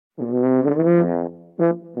Hej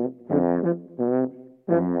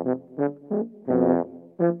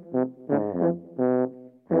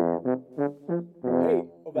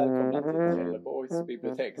och välkomna till Trelleborgs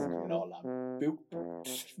biblioteks kommunala bok...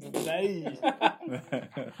 Nej!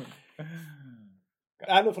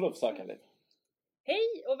 Nej, nu får du försöka lite.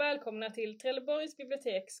 Hej och välkomna till Trelleborgs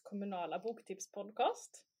biblioteks kommunala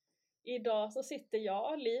boktipspodcast. Idag så sitter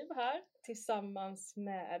jag, Liv, här tillsammans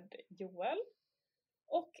med Joel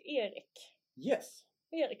och Erik. Yes.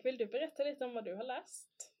 Erik, vill du berätta lite om vad du har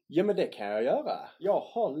läst? Ja, men det kan jag göra. Jag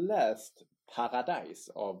har läst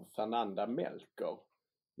Paradise av Fernanda Melker.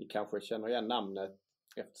 Ni kanske känner igen namnet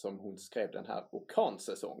eftersom hon skrev den här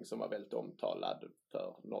orkansäsong som var väldigt omtalad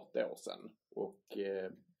för något år sedan. Och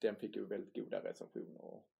den fick ju väldigt goda recensioner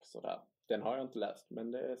och sådär. Den har jag inte läst,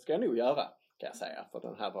 men det ska jag nog göra kan jag säga, för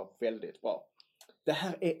den här var väldigt bra. Det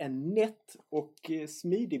här är en nätt och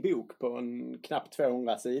smidig bok på en knappt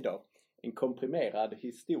 200 sidor. En komprimerad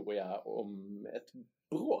historia om ett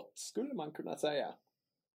brott skulle man kunna säga.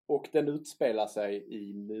 Och den utspelar sig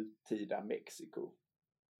i nutida Mexiko.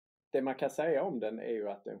 Det man kan säga om den är ju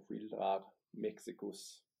att den skildrar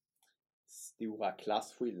Mexikos stora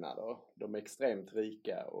klasskillnader. De extremt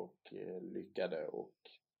rika och lyckade och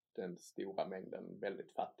den stora mängden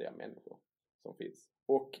väldigt fattiga människor som finns.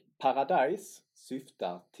 Och Paradise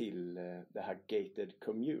syftar till det här gated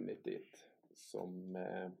communityt som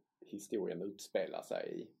historien utspelar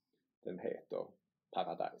sig i. Den heter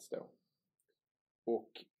Paradise då.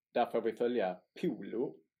 Och där får vi följa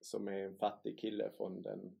Polo som är en fattig kille från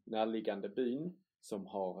den närliggande byn som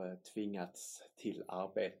har tvingats till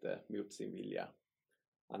arbete mot sin vilja.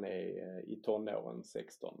 Han är i tonåren,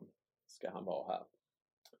 16 ska han vara här.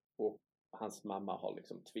 Och hans mamma har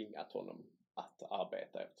liksom tvingat honom att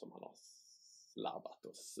arbeta eftersom han har slarvat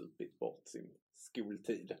och supit bort sin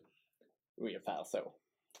skoltid. Ungefär så.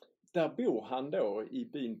 Där bor han då i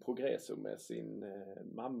byn Progreso med sin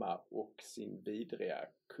mamma och sin vidriga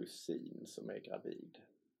kusin som är gravid.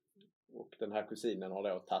 Och den här kusinen har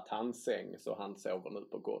då tagit hans säng så han sover nu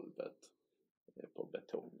på golvet på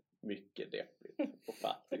betong. Mycket deppigt och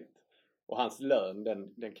fattigt. Och hans lön,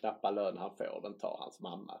 den knappa lön han får, den tar hans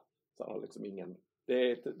mamma. Så han har liksom ingen...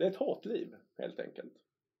 Det är ett hårt liv helt enkelt.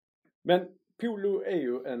 Men Polo är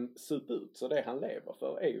ju en suput så det han lever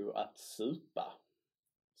för är ju att supa.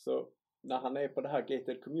 Så när han är på det här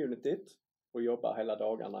gated communityt och jobbar hela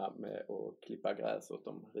dagarna med att klippa gräs åt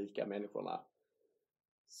de rika människorna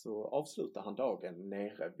så avslutar han dagen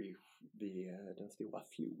nere vid den stora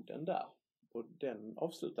floden där. Och den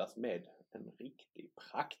avslutas med en riktig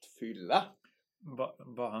praktfylla.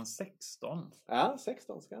 Var han 16? Ja,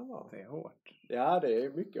 16 ska han vara. Det är hårt. Ja, det är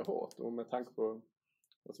mycket hårt och med tanke på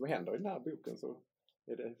vad som händer i den här boken så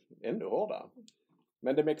är det ännu hårdare.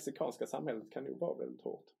 Men det mexikanska samhället kan ju vara väldigt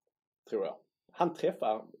hårt, tror jag. Han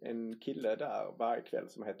träffar en kille där varje kväll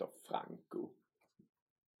som heter Franco.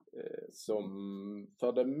 Som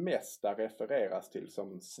för det mesta refereras till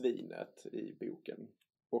som svinet i boken.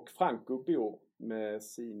 Och Franco bor med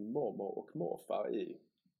sin mormor och morfar i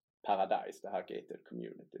Paradise, det här gated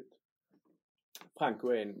communityt. Franco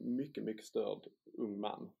är en mycket, mycket störd ung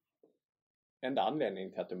man. Enda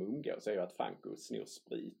anledningen till att de umgås är ju att Franco snor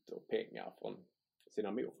sprit och pengar från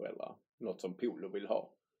sina morföräldrar. Något som Polo vill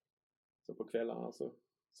ha. Så på kvällarna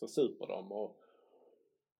så super de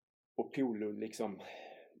och Polo liksom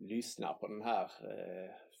lyssnar på den här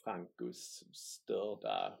Francos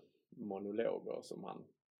störda monologer som han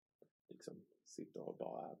liksom sitter och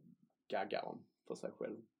bara gaggar om för sig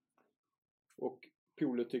själv. Och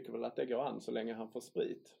Polo tycker väl att det går an så länge han får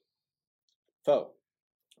sprit. För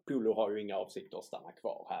Polo har ju inga avsikter att stanna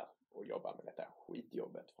kvar här och jobba med detta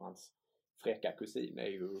skitjobbet. För hans fräcka kusin är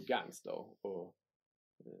ju gangster och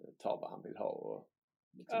tar vad han vill ha. Och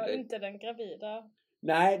liksom ja, inte den gravida.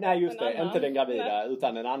 Nej just det. Annan. Inte den gravida Nej.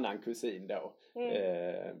 utan en annan kusin då.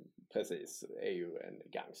 Precis, är ju en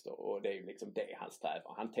gangster och det är ju liksom det han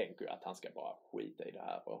strävar. Han tänker ju att han ska bara skita i det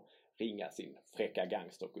här och ringa sin fräcka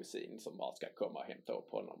gangsterkusin som bara ska komma och hämta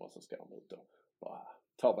upp honom och så ska de ut och bara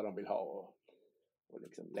ta vad de vill ha och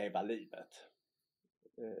liksom leva livet.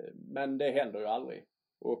 Men det händer ju aldrig.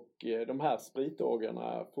 Och de här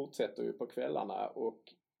spritorgerna fortsätter ju på kvällarna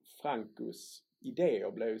och Francos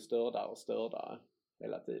idéer blir ju stördare och stördare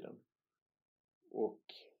hela tiden. Och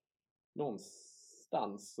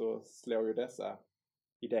någonstans så slår ju dessa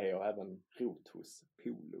idéer även rot hos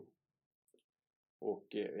Polo.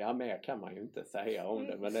 Och ja, mer kan man ju inte säga om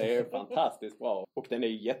det, men det är fantastiskt bra. Och den är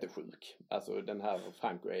jättesjuk. Alltså den här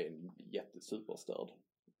Franco är en jättesuperstörd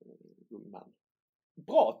ung man.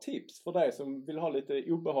 Bra tips för dig som vill ha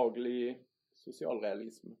lite obehaglig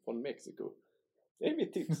socialrealism från Mexiko. Det är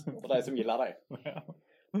mitt tips för dig som gillar det.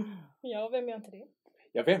 Ja, vem gör inte det?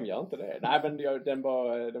 Ja, vem gör inte det? Nej, men den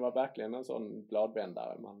var verkligen en sån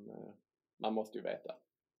bladvändare. Man måste ju veta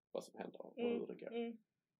vad som händer och hur det går.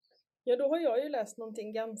 Ja, då har jag ju läst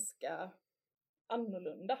någonting ganska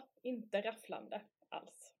annorlunda. Inte rafflande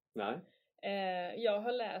alls. Nej. Jag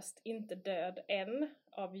har läst Inte död än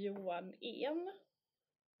av Johan En.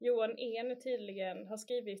 Johan En har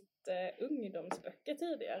skrivit ungdomsböcker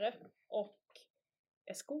tidigare och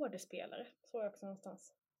är skådespelare, så jag också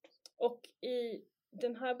någonstans. Och i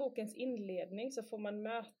den här bokens inledning så får man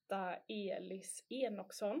möta Elis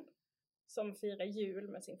Enoksson som firar jul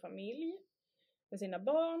med sin familj, med sina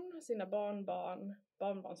barn, sina barnbarn,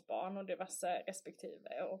 barnbarnsbarn och diverse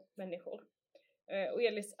respektive och människor. Och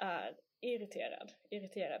Elis är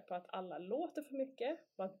irriterad på att alla låter för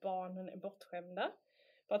mycket, på att barnen är bortskämda,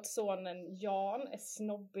 på att sonen Jan är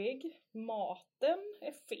snobbig, maten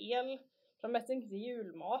är fel, de äter inte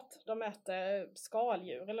julmat, de äter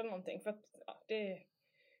skaldjur eller någonting för att det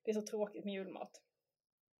är så tråkigt med julmat.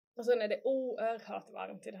 Och sen är det oerhört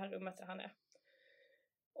varmt i det här rummet där han är.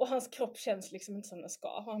 Och hans kropp känns liksom inte som den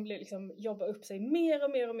ska. Och han blir liksom, jobbar upp sig mer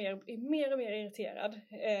och mer irriterad.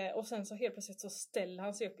 Och sen så helt plötsligt så ställer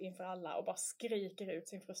han sig upp inför alla och bara skriker ut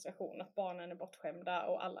sin frustration. Att barnen är bortskämda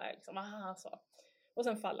och alla är liksom så. Och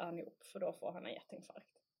sen faller han ihop för då får han en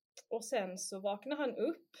hjärtinfarkt. Och sen så vaknar han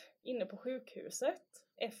upp inne på sjukhuset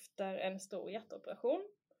efter en stor hjärtoperation.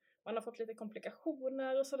 Han har fått lite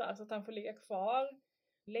komplikationer och sådär så att han får ligga kvar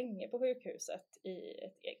länge på sjukhuset i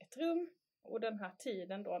ett eget rum. Och den här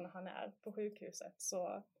tiden då när han är på sjukhuset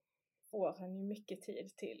så får han ju mycket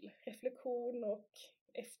tid till reflektion och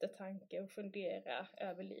eftertanke och fundera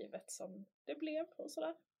över livet som det blev och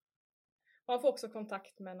sådär. Och han får också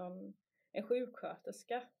kontakt med en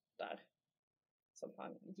sjuksköterska där som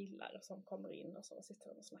han gillar och som kommer in och så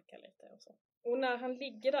sitter och snackar lite och så. Och när han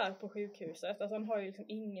ligger där på sjukhuset, alltså han har ju liksom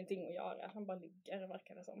ingenting att göra, han bara ligger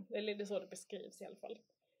verkar det som. Eller det är så det beskrivs i alla fall.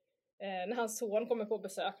 När hans son kommer på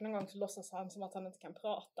besök någon gång så låtsas han som att han inte kan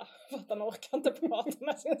prata. För att han orkar inte prata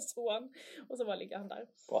med sin son. Och så bara ligger han där.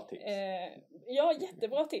 Bra tips. Ja,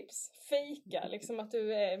 jättebra tips. Fejka liksom att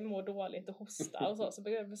du mår dåligt och hosta och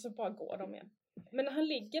så bara går de igen. Men när han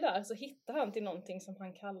ligger där så hittar han till någonting som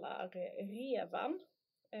han kallar revan.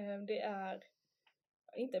 Det är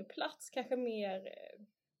inte en plats, kanske mer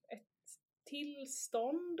ett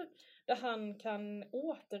tillstånd där han kan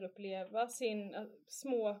återuppleva sin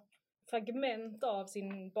små fragment av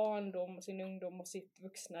sin barndom, sin ungdom och sitt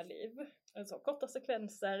vuxna liv. Alltså korta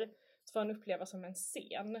sekvenser så får han uppleva som en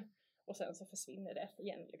scen och sen så försvinner det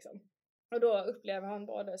igen liksom. Och då upplever han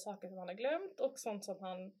både saker som han har glömt och sånt som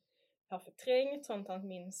han har förträngt, sånt han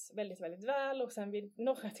minns väldigt, väldigt väl och sen vid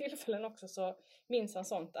några tillfällen också så minns han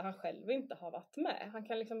sånt där han själv inte har varit med. Han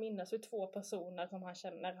kan liksom minnas hur 2 personer som han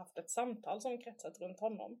känner haft ett samtal som kretsat runt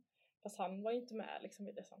honom. Fast han var inte med liksom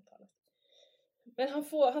i det samtalet. Men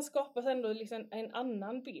han skapar ändå liksom en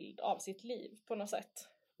annan bild av sitt liv på något sätt.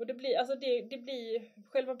 Och det blir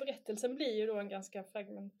själva berättelsen blir ju då en ganska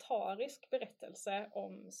fragmentarisk berättelse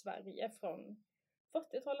om Sverige från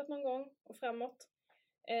 40-talet någon gång och framåt.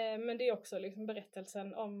 Men det är också liksom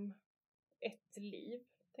berättelsen om ett liv,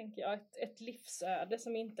 tänker jag. Ett livsöde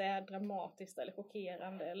som inte är dramatiskt eller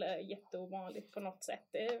chockerande eller jätteovanligt på något sätt.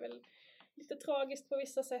 Det är väl lite tragiskt på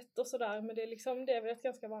vissa sätt och sådär, men det är väl ett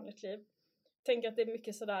ganska vanligt liv. Tänker att det är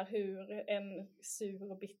mycket sådär hur en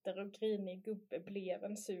sur och bitter och grinig gubbe blev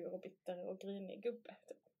en sur och bitter och grinig gubbe.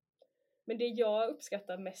 Typ. Men det jag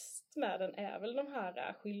uppskattar mest med den är väl de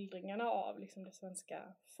här skildringarna av liksom det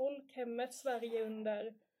svenska folkhemmet, Sverige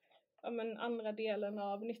under andra delen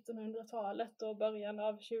av 1900-talet och början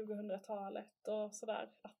av 2000-talet och sådär.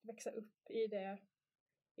 Att växa upp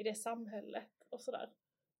i det samhället och sådär.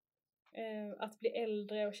 Att bli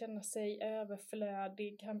äldre och känna sig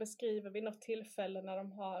överflödig. Han beskriver vid något tillfälle när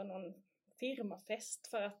de har någon firmafest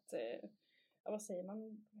för att, vad säger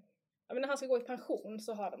man? När han ska gå i pension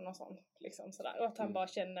så har de någon sån liksom sådär. Och att han bara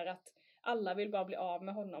känner att alla vill bara bli av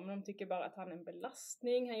med honom. De tycker bara att han är en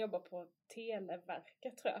belastning. Han jobbar på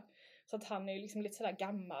Televerket tror jag. Så att han är ju liksom lite sådär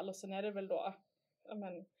gammal och sen är det väl då,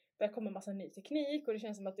 det kommer massa ny teknik och det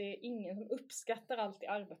känns som att det är ingen som uppskattar allt i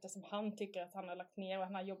arbete som han tycker att han har lagt ner och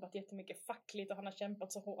han har jobbat jättemycket fackligt och han har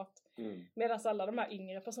kämpat så hårt. Medan alla de här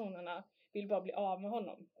yngre personerna vill bara bli av med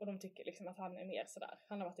honom och de tycker liksom att han är mer sådär,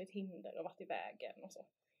 han har varit ett hinder och varit i vägen och så.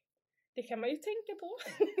 Det kan man ju tänka på,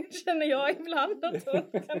 känner jag ibland att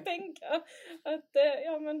man kan tänka att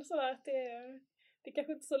sådär att det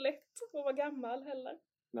kanske inte är så lätt att vara gammal heller.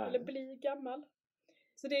 Nej. Eller bli gammal.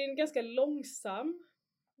 Så det är en ganska långsam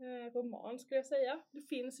roman skulle jag säga. Det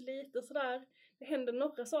finns lite sådär, det händer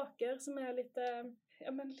några saker som är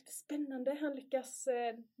lite spännande. Han lyckas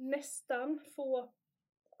nästan få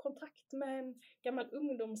kontakt med en gammal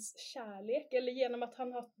ungdomskärlek. Eller genom att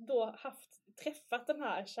han har då träffat den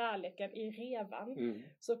här kärleken i revan.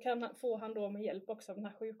 Så får han då med hjälp också av den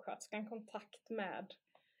här sjuksköterskan kontakt med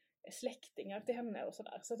släktingar till henne och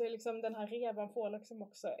sådär. Så det är liksom, den här revan får liksom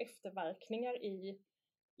också efterverkningar i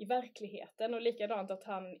verkligheten. Och likadant att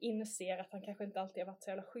han inser att han kanske inte alltid har varit så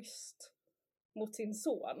jävla schysst mot sin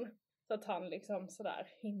son. Så att han liksom sådär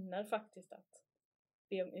hinner faktiskt att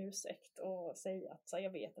be om ursäkt och säga att så jag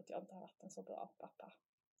vet att jag inte har varit en så bra pappa.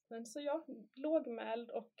 Men så ja, lågmäld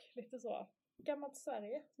och lite så gammalt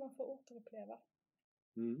Sverige som man får återuppleva.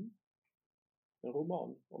 En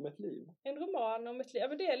roman om ett liv. En roman om ett liv. Ja,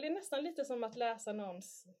 men det är nästan lite som att läsa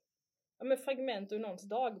någons fragment ur någons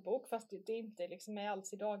dagbok. Fast det inte liksom är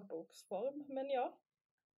alls i dagboksform. Men ja,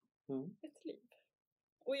 ett liv.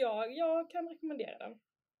 Och jag kan rekommendera den.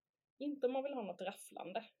 Inte om man vill ha något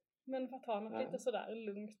rafflande. Men för att ha något lite sådär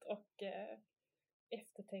lugnt och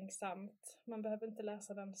eftertänksamt. Man behöver inte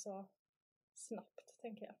läsa den så snabbt,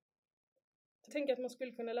 tänker jag. Jag tänker att man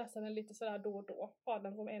skulle kunna läsa den lite sådär då och då. Ha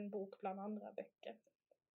den som en bok bland andra böcker.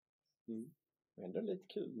 Det är ändå lite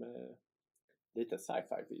kul med lite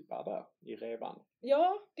sci-fi-vibbar där i revan.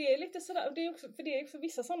 Ja, det är lite sådär. Det är också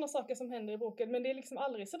vissa sådana saker som händer i boken. Men det är liksom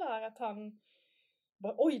aldrig sådär att han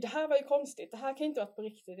bara, oj, det här var ju konstigt. Det här kan inte vara på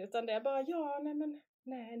riktigt. Utan det är bara,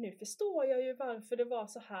 nej, nu förstår jag ju varför det var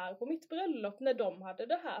så här på mitt bröllop när de hade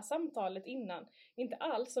det här samtalet innan. Inte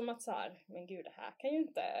alls som att så här, men gud, det här kan ju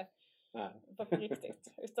inte vara på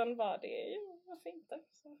riktigt. Utan bara det, varför inte?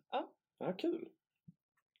 Så, ja, kul.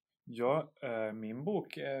 Ja, min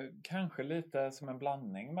bok är kanske lite som en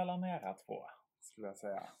blandning mellan era två, skulle jag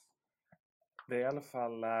säga. Det är i alla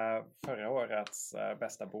fall förra årets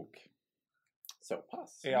bästa bok. Så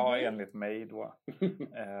pass? Ja, enligt mig då.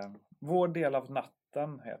 Vår del av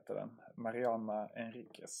natten heter den. Mariana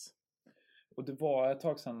Enriquez. Och det var ett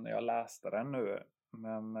tag sedan jag läste den nu.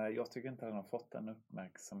 Men jag tycker inte den har fått den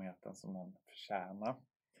uppmärksamheten som den förtjänar.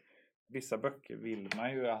 Vissa böcker vill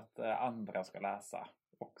man ju att andra ska läsa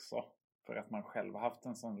också. För att man själv har haft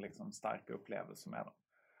en sån liksom stark upplevelse med dem.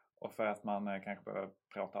 Och för att man kanske behöver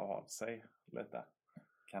prata av sig lite.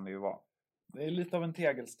 Kan det ju vara. Det är lite av en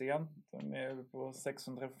tegelsten. Den är på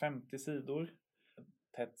 650 sidor.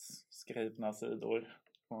 Tätt skrivna sidor,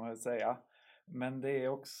 får man väl säga. Men det är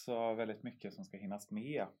också väldigt mycket som ska hinnas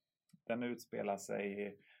med. Den utspelar sig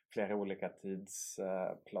i flera olika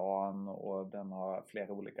tidsplan och den har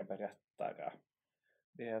flera olika berättare.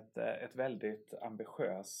 Det är ett väldigt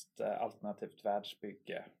ambitiöst alternativt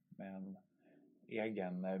världsbygge med en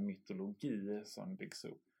egen mytologi som byggs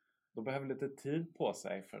upp. Då behöver lite tid på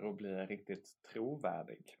sig för att bli riktigt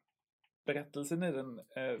trovärdig. Berättelsen i den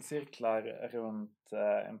cirklar runt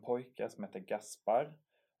en pojke som heter Gaspar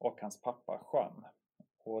och hans pappa Juan.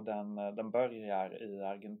 Och den börjar i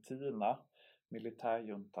Argentina,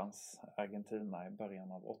 militärjuntans Argentina i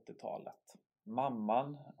början av 80-talet.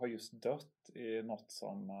 Mamman har just dött i något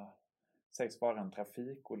som sägs vara en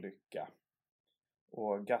trafikolycka.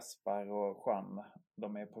 Och Gaspar och Juan,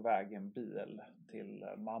 de är på väg i en bil till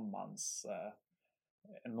mammans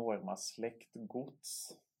enorma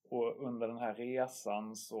släktgods. Och under den här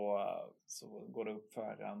resan så går det upp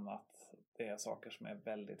för en att det är saker som är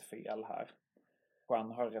väldigt fel här.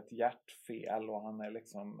 Juan har ett hjärtfel och han är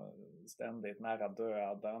liksom ständigt nära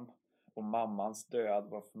döden. Och mammans död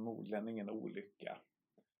var förmodligen ingen olycka.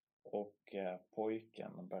 Och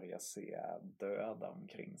pojken börjar se döda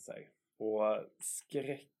omkring sig. Och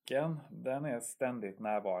skräcken, den är ständigt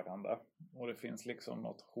närvarande. Och det finns liksom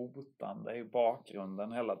något hotande i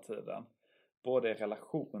bakgrunden hela tiden. Både i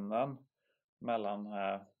relationen mellan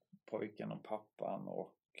pojken och pappan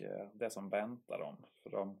och det som väntar dem. För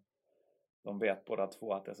de vet båda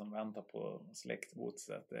två att det som väntar på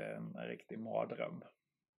släktgodset är en riktig mardröm.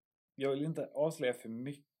 Jag vill inte avslöja för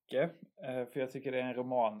mycket. För jag tycker det är en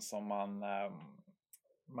roman som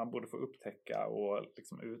man borde få upptäcka och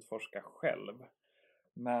liksom utforska själv.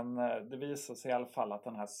 Men det visar sig i alla fall att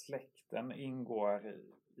den här släkten ingår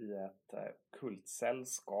i ett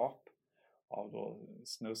kultsällskap av då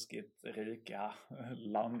snuskigt rika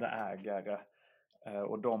landägare.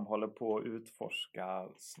 Och de håller på att utforska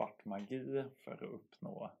svart magi för att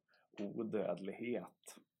uppnå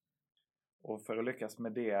odödlighet. Och för att lyckas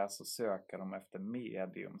med det så söker de efter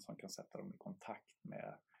medium som kan sätta dem i kontakt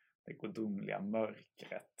med det gudomliga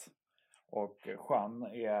mörkret. Och Juan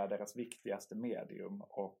är deras viktigaste medium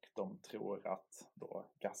och de tror att då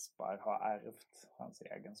Gaspar har ärvt hans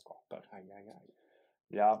egenskaper.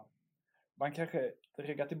 Ja, man kanske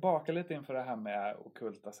ryggar tillbaka lite inför det här med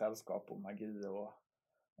ockulta sällskap och magi och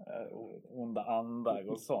onda andar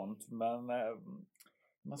och sånt. Men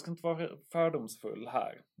man ska inte vara fördomsfull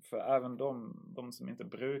här. För även de som inte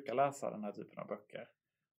brukar läsa den här typen av böcker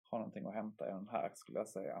har någonting att hämta i den här, skulle jag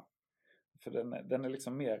säga. För den är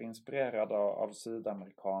liksom mer inspirerad av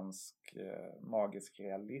sydamerikansk magisk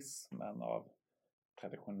realism än av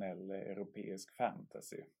traditionell europeisk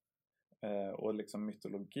fantasy. Och liksom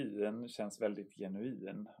mytologin känns väldigt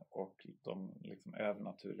genuin, och de liksom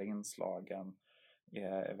övernaturliga inslagen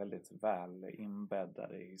är väldigt väl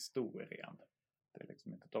inbäddade i historien. Det är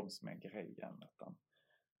liksom inte de som är grejen, utan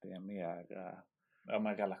det är mer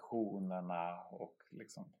med relationerna och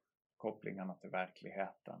liksom kopplingarna till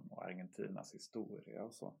verkligheten och Argentinas historia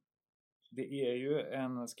och så. Det är ju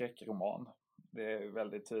en skräckroman. Det är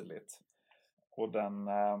väldigt tydligt. Och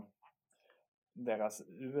deras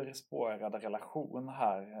urspårade relation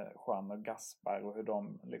här, Juan och Gaspar, och hur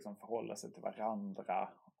de liksom förhåller sig till varandra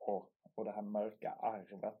och det här mörka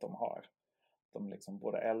arvet de har. De liksom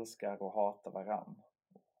både älskar och hatar varandra.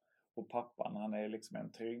 Och pappan, han är liksom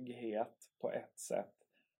en trygghet på ett sätt,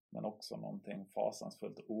 men också någonting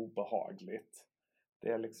fasansfullt obehagligt.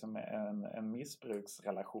 Det är liksom en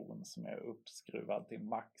missbruksrelation som är uppskruvad till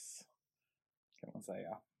max, kan man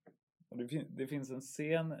säga. Och det finns en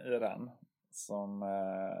scen i den som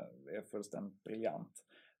är fullständigt briljant.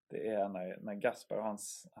 Det är när Gaspar och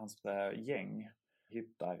hans gäng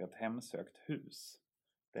hittar ett hemsökt hus.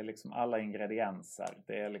 Det är liksom alla ingredienser.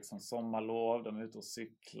 Det är liksom sommarlov, de är ute och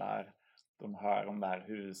cyklar. De hör om det här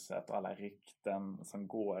huset och alla rykten som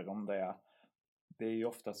går om det. Det är ju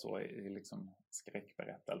ofta så i liksom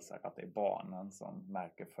skräckberättelser att det är barnen som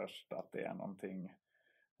märker först att det är någonting.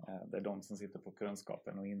 Det är de som sitter på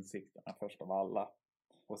kunskapen och insikterna först av alla.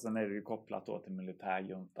 Och sen är det ju kopplat då till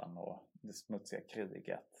militärjuntan och det smutsiga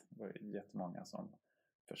kriget. Det var ju jättemånga som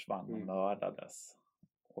försvann och mördades.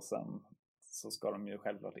 Och sen så ska de ju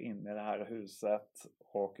självklart in i det här huset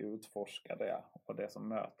och utforska det. Och det som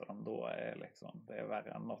möter dem då är liksom, det är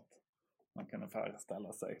värre än något man kunde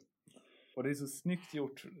föreställa sig. Och det är så snyggt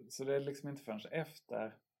gjort, så det är liksom inte förrän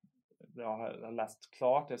efter jag har läst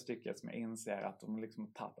klart det stycket som jag inser att de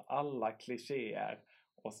liksom tagit alla klichéer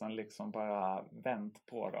och sen liksom bara vänt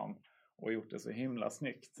på dem och gjort det så himla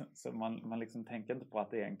snyggt. Så man liksom tänker inte på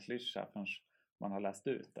att det är en klyscha förrän man har läst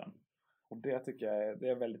ut den. Och det tycker jag det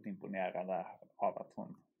är väldigt imponerande av att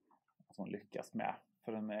hon lyckas med.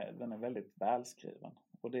 För den är väldigt välskriven.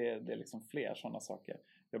 Och det är liksom fler sådana saker.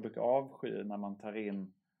 Jag brukar avsky när man tar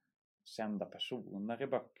in kända personer i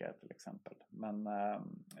böcker till exempel. Men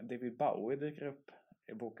David Bowie dyker upp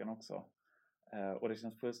i boken också. Och det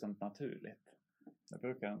känns fullständigt naturligt. Det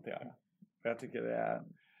brukar jag inte göra. Jag tycker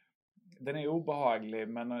den är obehaglig,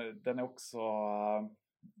 men den är också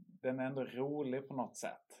den är ändå rolig på något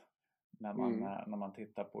sätt. När man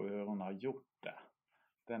tittar på hur hon har gjort det.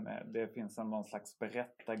 Det finns någon slags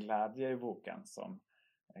berättarglädje i boken som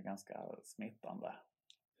är ganska smittande.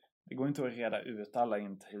 Det går inte att reda ut alla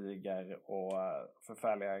intriger och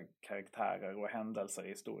förfärliga karaktärer och händelser i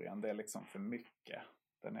historien. Det är liksom för mycket.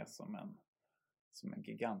 Den är som en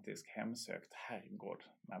gigantisk hemsökt herrgård,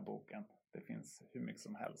 den här boken. Det finns hur mycket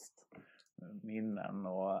som helst. Minnen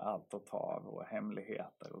och allt att ta av och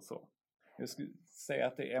hemligheter och så. Jag skulle säga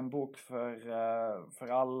att det är en bok för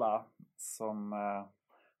alla som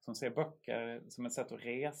ser böcker som ett sätt att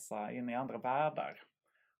resa in i andra världar.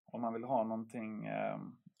 Om man vill ha någonting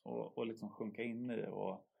och liksom sjunka in i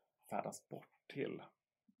och färdas bort till.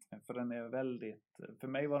 För för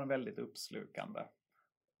mig var den väldigt uppslukande.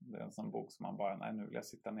 Det är en sån bok som man bara, nu vill jag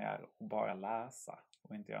sitta ner och bara läsa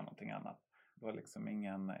och inte göra någonting annat. Det var liksom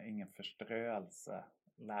ingen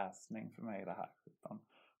förströelseläsning för mig det här, utan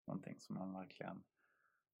någonting som man verkligen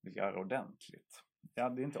vill göra ordentligt. Ja,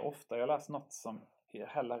 det är inte ofta jag läser något som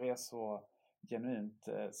heller är så genuint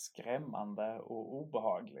skrämmande och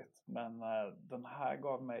obehagligt. Men den här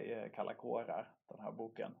gav mig kalla kårar, den här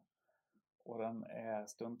boken. Och den är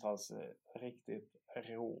stundtals riktigt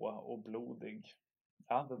rå och blodig.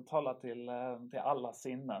 Ja, den talar till alla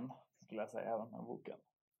sinnen, skulle jag säga, den här boken.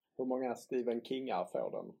 Hur många Stephen Kingar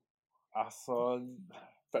får den? Alltså...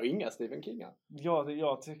 För inga Stephen Kingar?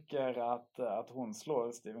 Jag tycker att hon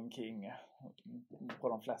slår Stephen King på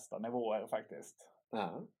de flesta nivåer faktiskt.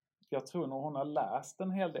 Ja. Jag tror nog hon har läst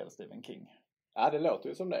en hel del Stephen King. Ja, det låter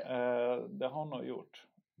ju som det. Det har hon nog gjort.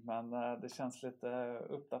 Men det känns lite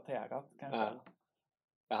uppdaterat kanske.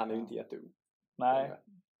 Ja, han är ju inte jätteung. Nej.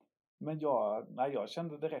 Men jag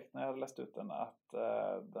kände direkt när jag läste ut den att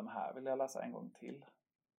den här vill jag läsa en gång till.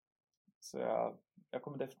 Så jag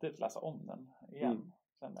kommer definitivt läsa om den igen,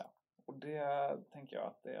 kände jag. Och det tänker jag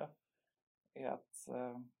att är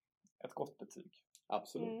ett gott betyg.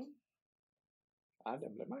 Absolut. Ja,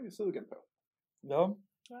 den blev man ju sugen på. Ja.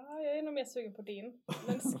 Ja, jag är nog mer sugen på din.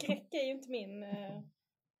 Men skräck är ju inte min...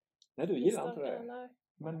 Nej, du gillar inte det. Nej.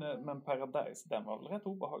 Men Paradise, den var väl rätt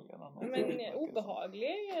obehaglig? Men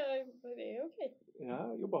obehaglig, det är okej.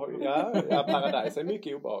 Ja, obehaglig. Ja, Paradise är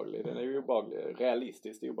mycket obehaglig. Den är ju obehaglig.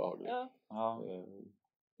 Realistiskt obehaglig. Ja.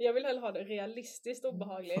 Jag vill hellre ha det realistiskt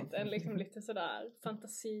obehagligt än liksom lite sådär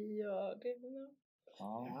fantasi och det.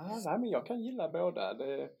 Nej, men jag kan gilla båda.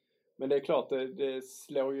 Men det är klart, det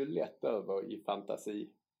slår ju lätt över i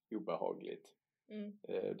fantasi obehagligt.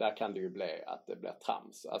 Där kan det ju bli att det blir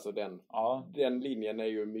trams. Alltså den linjen är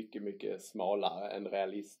ju mycket, mycket smalare än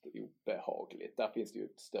realist obehagligt. Där finns det ju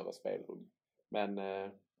ett större spelrum. Men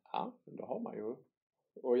då har man ju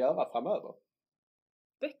att göra framöver.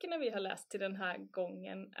 Böckerna vi har läst till den här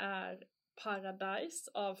gången är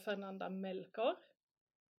Paradise av Fernanda Melchor,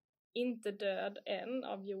 Inte död än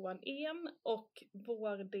av Johan En och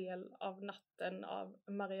Vår del av natten av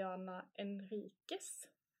Mariana Enriquez.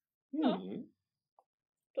 Ja.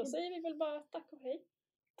 Då säger vi väl bara tack och hej.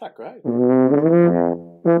 Tack och hej.